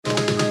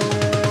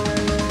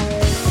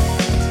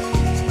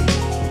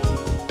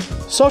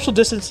Social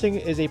distancing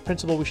is a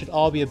principle we should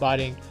all be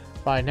abiding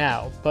by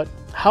now, but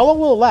how long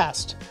will it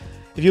last?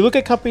 If you look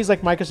at companies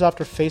like Microsoft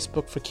or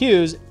Facebook for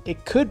queues,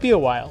 it could be a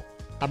while.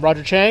 I'm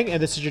Roger Chang,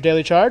 and this is your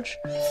Daily Charge.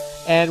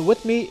 And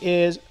with me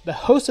is the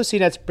host of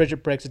CNET's Bridget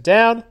Breaks It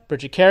Down,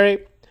 Bridget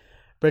Carey.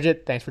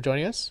 Bridget, thanks for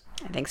joining us.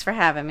 Thanks for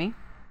having me.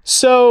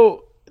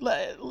 So,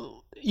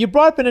 you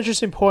brought up an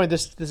interesting point.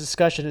 This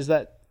discussion is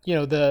that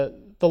the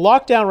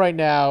lockdown right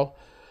now.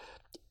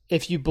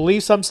 If you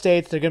believe some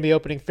states, they're going to be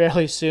opening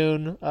fairly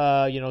soon.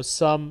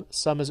 Some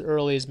as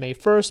early as May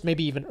 1st,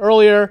 maybe even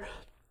earlier.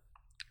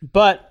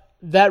 But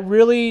that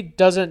really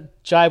doesn't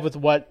jive with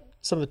what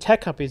some of the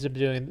tech companies have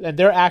been doing, and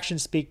their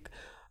actions speak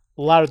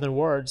louder than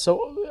words.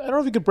 So I don't know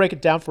if you could break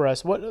it down for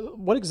us.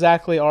 What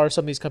exactly are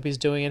some of these companies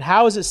doing, and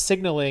how is it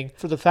signaling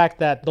for the fact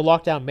that the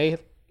lockdown may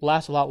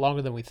last a lot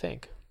longer than we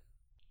think?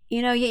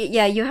 You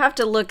have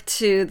to look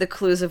to the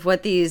clues of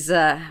what these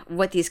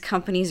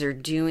companies are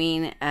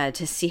doing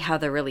to see how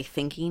they're really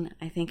thinking,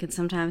 I think, and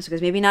sometimes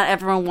because maybe not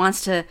everyone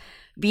wants to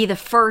be the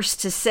first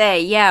to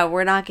say, yeah,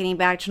 we're not getting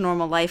back to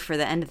normal life for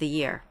the end of the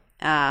year.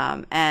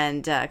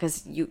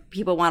 Because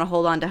people want to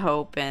hold on to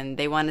hope and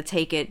they want to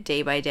take it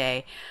day by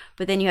day.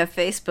 But then you have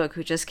Facebook,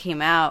 who just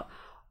came out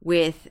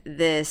with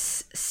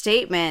this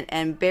statement,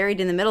 and buried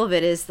in the middle of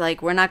it is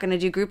like, we're not going to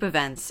do group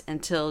events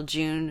until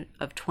June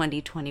of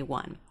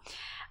 2021.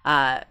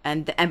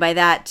 And by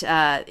that,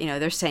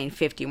 they're saying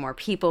 50 more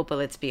people, but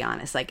let's be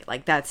honest,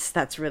 like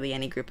that's really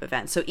any group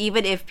event. So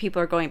even if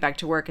people are going back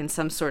to work in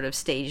some sort of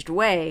staged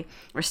way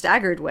or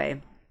staggered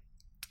way,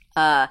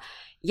 they're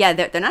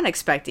not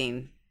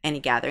expecting any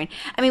gathering.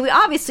 I mean, we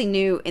obviously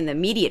knew in the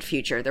immediate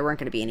future there weren't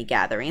going to be any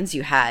gatherings.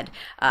 You had,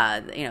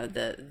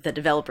 the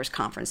developers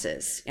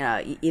conferences,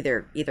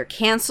 either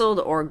canceled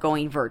or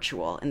going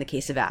virtual in the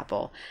case of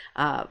Apple.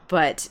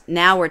 But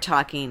now we're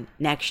talking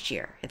next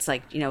year. It's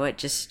like,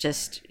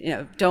 just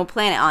don't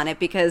plan on it,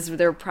 because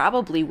they're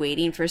probably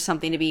waiting for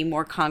something to be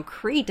more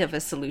concrete of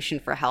a solution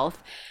for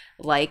health,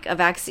 like a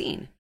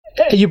vaccine.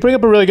 You bring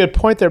up a really good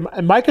point there.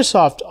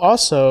 Microsoft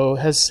also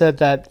has said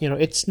that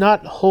it's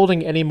not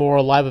holding any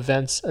more live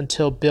events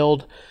until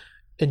Build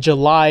in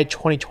July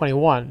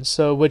 2021.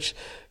 So, which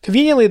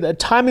conveniently,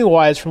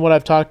 timing-wise, from what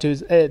I've talked to,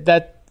 is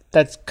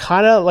that's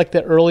kind of like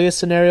the earliest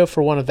scenario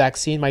for when a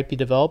vaccine might be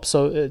developed.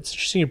 So it's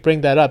interesting you bring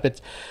that up.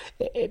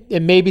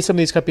 It may be some of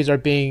these companies are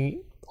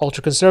being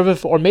ultra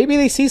conservative, or maybe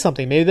they see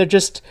something. Maybe they're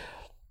just,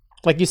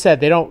 like you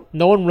said, no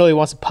one really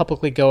wants to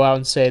publicly go out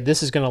and say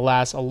this is going to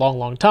last a long,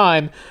 long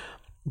time.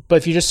 But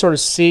if you just sort of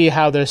see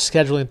how they're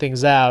scheduling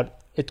things out,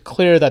 it's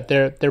clear that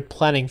they're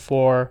planning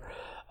for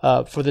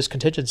this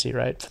contingency,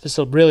 right? This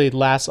will really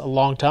last a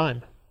long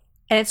time.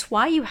 And it's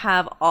why you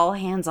have all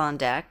hands on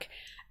deck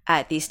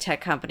at these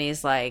tech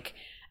companies like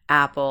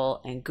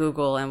Apple and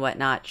Google and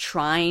whatnot,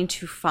 trying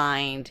to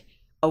find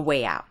a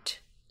way out.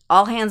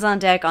 All hands on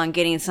deck on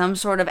getting some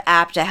sort of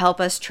app to help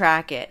us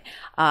track it.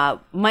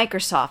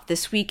 Microsoft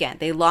this weekend,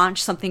 they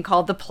launched something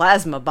called the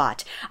Plasma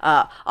Bot.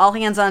 All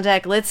hands on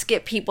deck. Let's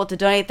get people to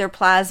donate their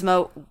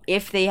plasma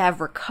if they have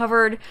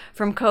recovered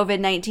from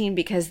COVID-19,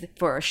 because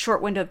for a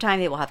short window of time,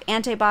 they will have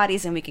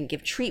antibodies and we can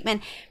give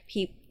treatment.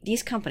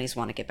 These companies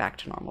want to get back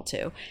to normal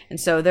too. And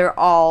so they're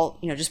all,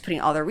 just putting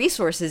all their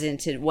resources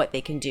into what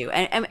they can do.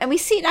 And we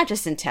see it not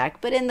just in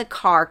tech, but in the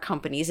car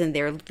companies and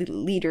their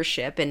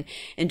leadership and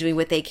doing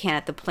what they can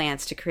at the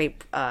plants to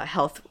create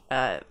health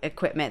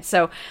equipment.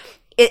 So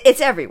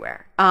it's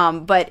everywhere.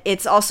 But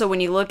it's also,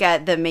 when you look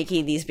at them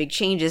making these big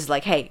changes,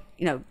 like, hey,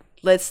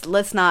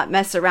 let's not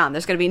mess around.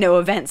 There's going to be no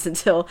events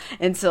until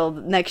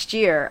next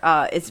year.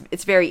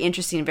 It's very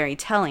interesting and very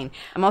telling.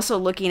 I'm also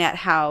looking at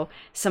how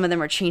some of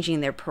them are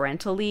changing their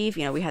parental leave.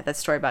 We had that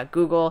story about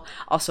Google,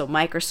 also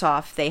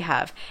Microsoft. They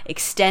have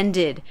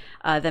extended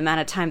the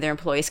amount of time their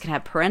employees can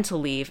have parental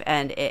leave,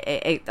 and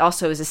it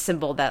also is a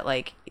symbol that,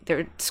 like,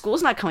 their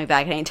school's not coming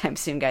back anytime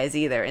soon, guys,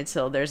 either,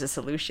 until there's a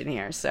solution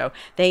here. So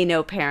they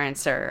know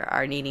parents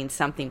are needing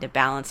something to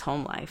balance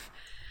home life.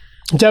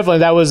 Definitely,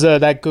 that was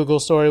that Google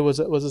story was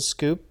a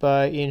scoop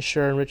by Ian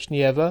Scher and Rich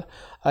Nieva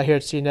here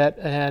at CNET,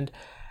 and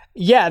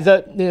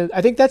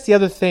I think that's the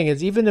other thing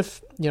is, even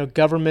if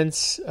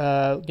governments,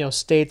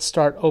 states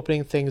start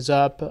opening things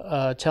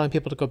up, telling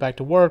people to go back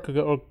to work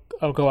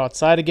or go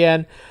outside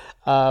again,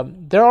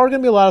 there are going to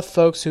be a lot of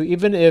folks who,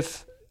 even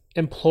if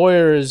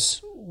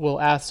employers will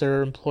ask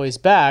their employees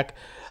back,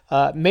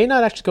 may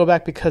not actually go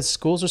back because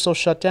schools are still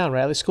shut down.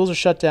 Right, at least schools are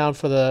shut down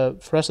for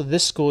the rest of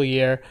this school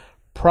year.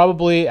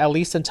 Probably at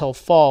least until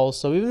fall.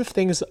 So even if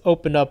things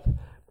open up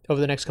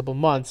over the next couple of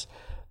months,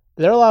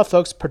 there are a lot of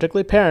folks,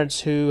 particularly parents,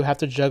 who have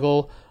to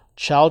juggle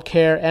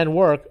childcare and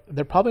work.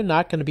 They're probably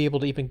not going to be able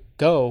to even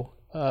go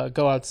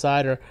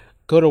outside or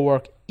go to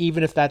work,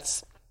 even if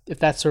that's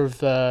that's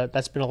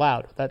been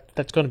allowed.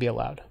 That's going to be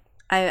allowed.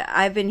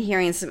 I've been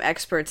hearing some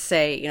experts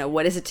say,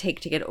 what does it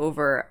take to get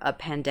over a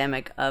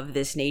pandemic of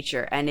this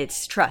nature? And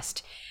it's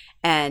trust.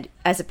 And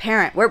as a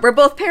parent, we're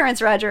both parents,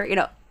 Roger.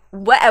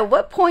 At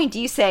what point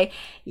do you say,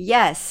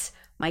 yes,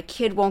 my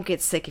kid won't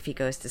get sick if he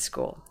goes to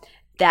school?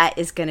 that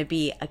is going to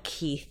be a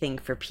key thing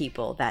for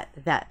people,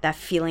 that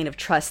feeling of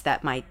trust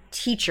that my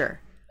teacher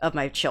of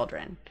my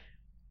children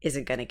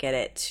isn't going to get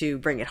it to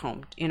bring it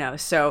home,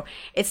 so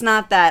it's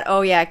not that,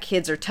 oh yeah,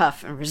 kids are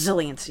tough and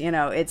resilient,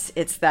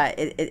 it's that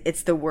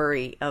it's the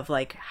worry of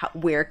like,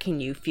 where can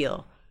you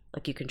feel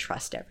like you can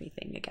trust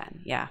everything again?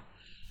 Yeah,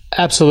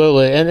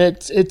 absolutely. And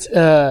it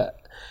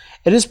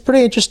is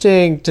pretty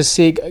interesting to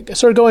see,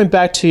 sort of going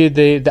back to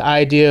the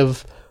idea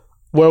of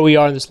where we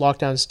are in this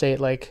lockdown state.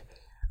 Like,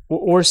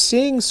 we're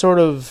seeing sort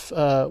of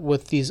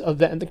with these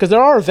events, because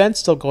there are events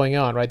still going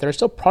on, right? There are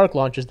still product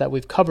launches that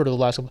we've covered over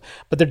the last couple,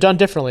 but they're done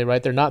differently,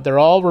 right? They're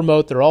all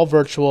remote, they're all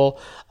virtual.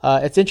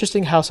 It's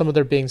interesting how some of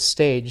them are being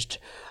staged.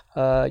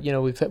 We've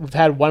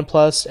had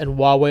OnePlus and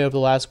Huawei over the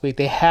last week.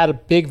 They had a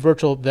big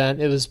virtual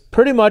event. It was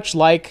pretty much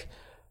like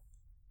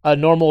a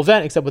normal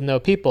event, except with no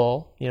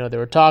people. They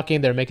were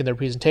talking, they were making their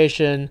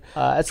presentation.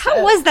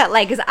 How was that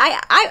like? Because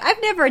I've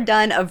never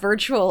done a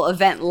virtual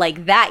event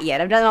like that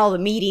yet. I've done all the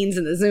meetings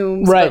and the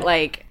Zooms, right?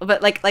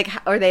 But like,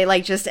 are they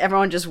like just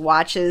everyone just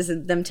watches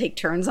and them take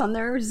turns on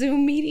their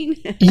Zoom meeting?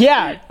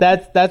 Yeah,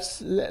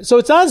 that's so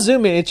it's not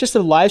Zoom meeting. It's just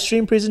a live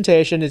stream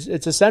presentation.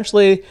 It's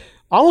essentially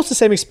almost the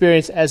same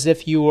experience as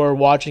if you were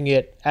watching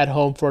it at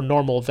home for a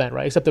normal event,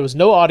 right? Except there was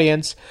no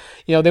audience.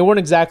 They weren't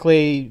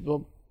exactly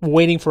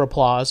waiting for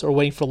applause or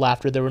waiting for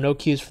laughter. There were no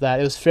cues for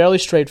that. It was fairly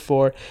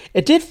straightforward.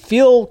 It did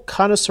feel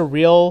kind of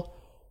surreal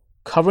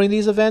covering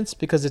these events,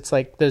 because it's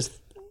like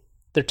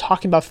they're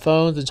talking about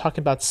phones and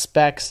talking about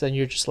specs, and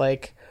you're just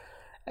like,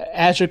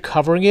 as you're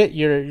covering it,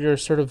 you're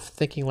sort of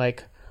thinking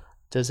like,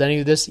 does any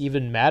of this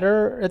even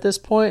matter at this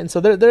point? And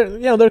so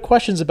there are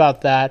questions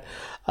about that.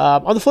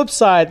 On the flip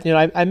side,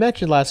 I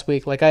mentioned last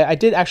week, like I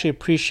did actually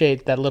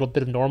appreciate that little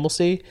bit of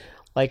normalcy.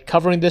 Like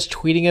covering this,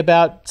 tweeting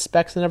about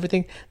specs and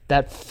everything,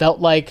 that felt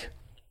like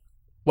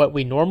what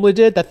we normally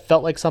did. That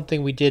felt like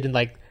something we did in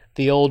like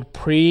the old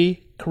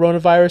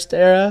pre-coronavirus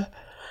era.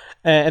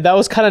 And that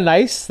was kind of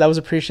nice. That was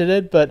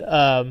appreciated. But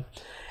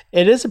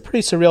it is a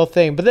pretty surreal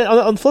thing. But then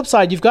on the flip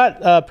side, you've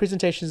got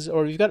presentations,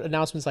 or you've got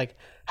announcements like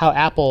how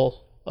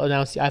Apple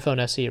announced the iPhone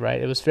SE, right?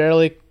 It was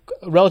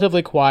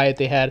relatively quiet.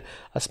 They had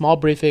a small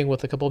briefing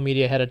with a couple of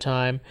media ahead of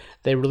time.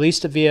 They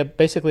released it via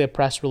basically a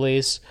press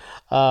release,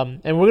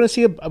 and we're gonna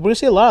see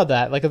a lot of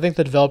that. Like, I think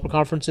the developer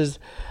conferences,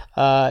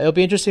 it'll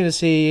be interesting to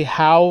see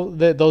how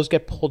those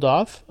get pulled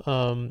off.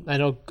 I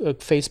know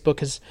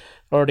Facebook has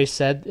already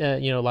said,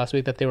 last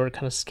week, that they were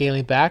kind of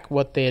scaling back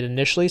what they had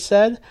initially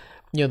said.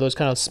 Those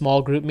kind of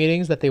small group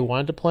meetings that they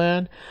wanted to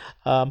plan,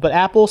 but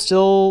Apple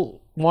still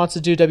wants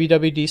to do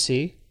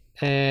WWDC.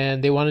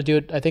 And they want to do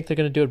it. I think they're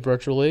going to do it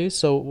virtually.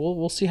 So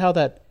we'll see how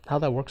that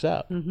works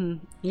out. Mm-hmm.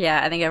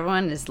 Yeah, I think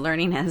everyone is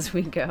learning as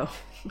we go.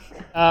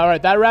 All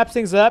right, that wraps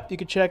things up. You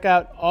can check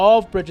out all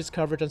of Bridget's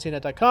coverage on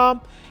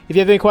CNET.com. If you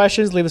have any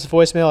questions, leave us a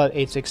voicemail at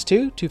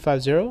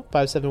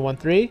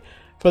 862-250-5713.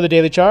 For the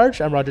Daily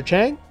Charge, I'm Roger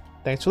Chang.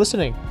 Thanks for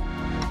listening.